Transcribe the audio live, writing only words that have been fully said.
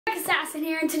Assassin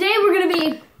here, and today we're going to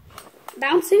be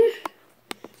bouncing,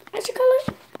 as you call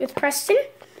it, with Preston.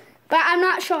 But I'm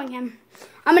not showing him.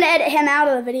 I'm going to edit him out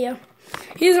of the video.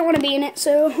 He doesn't want to be in it,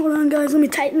 so hold on, guys. Let me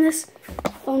tighten this.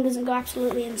 Phone doesn't go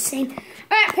absolutely insane.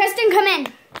 All right, Preston, come in.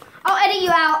 I'll edit you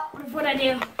out of what I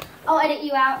do. I'll edit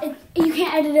you out. You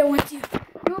can't edit it once you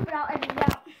do it, but I'll edit it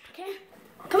out. Okay?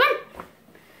 Come on.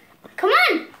 Come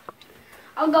on.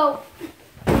 I'll go.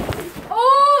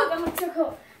 Oh, that looks so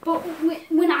cool. But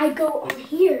when I go on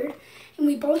here and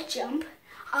we both jump,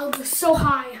 I'll go so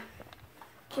high.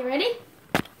 Okay, ready?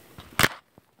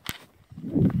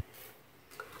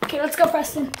 Okay, let's go,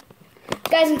 Preston.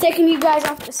 Guys, I'm taking you guys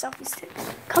off the selfie stick.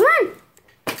 Come on.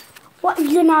 What?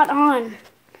 You're not on.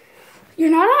 You're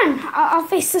not on. I'll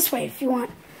face this way if you want.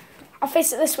 I'll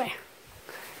face it this way.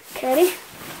 Okay, ready?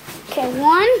 Okay,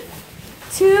 1,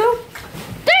 2,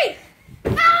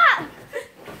 3. Ah!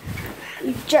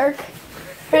 You jerk.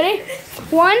 Ready?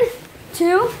 1,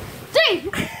 2, 3.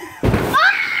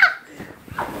 Ah!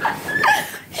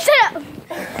 Shut up.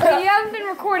 Okay, you haven't been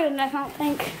recorded, I don't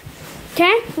think.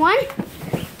 Okay, 1,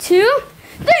 2,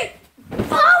 3.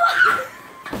 Oh!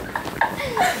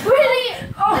 Really?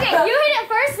 Okay, you hit it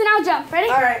first, then I'll jump. Ready?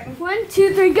 All right. 1,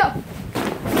 2, 3, go.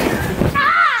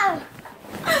 Ah!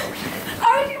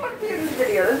 I do want to be in this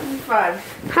video. This is fun.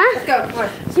 Huh? Let's go. Come on.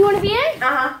 Do you want to be in?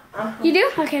 Uh-huh. You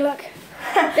do? Okay, look.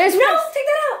 There's no, first. take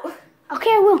that out. Okay,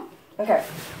 I will. Okay.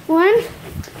 1,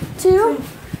 2,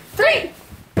 3.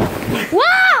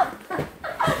 Wow!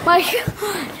 My God.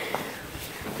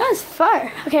 That was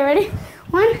far. Okay, ready?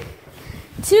 1,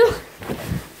 2,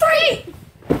 3.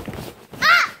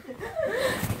 Ah!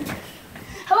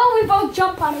 How about we both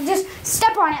jump on it? Just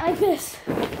step on it like this.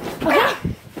 Okay?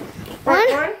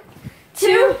 1,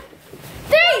 2,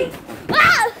 3.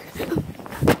 Ah!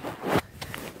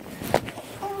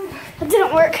 That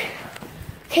didn't work.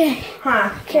 Okay. Huh.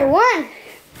 Okay, 1,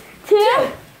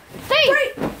 2, 3.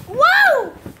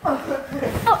 Whoa! Oh.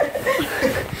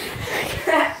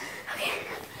 Okay.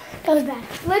 That was bad.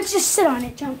 Let's just sit on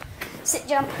it. Jump. Sit,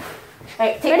 jump.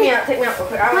 Hey, take me out. Take me out real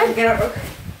quick. I want to get up real quick.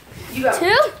 You go.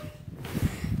 2,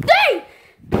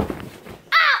 3.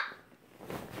 Ah!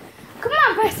 Come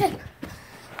on, Preston.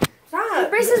 Stop. Your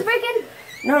brace is breaking.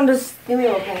 No, just give me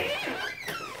a little bit.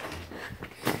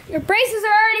 Your braces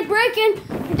are already breaking.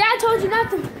 Your dad told you not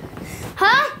to.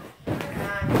 Huh?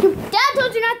 Your dad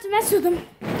told you not to mess with them.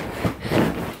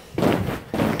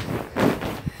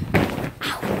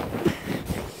 Ow.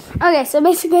 Okay, so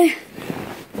basically,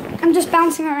 I'm just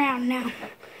bouncing around now.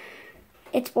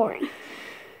 It's boring.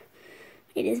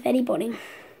 It is very boring.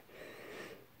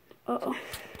 Uh-oh.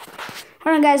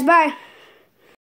 Hold on, guys. Bye.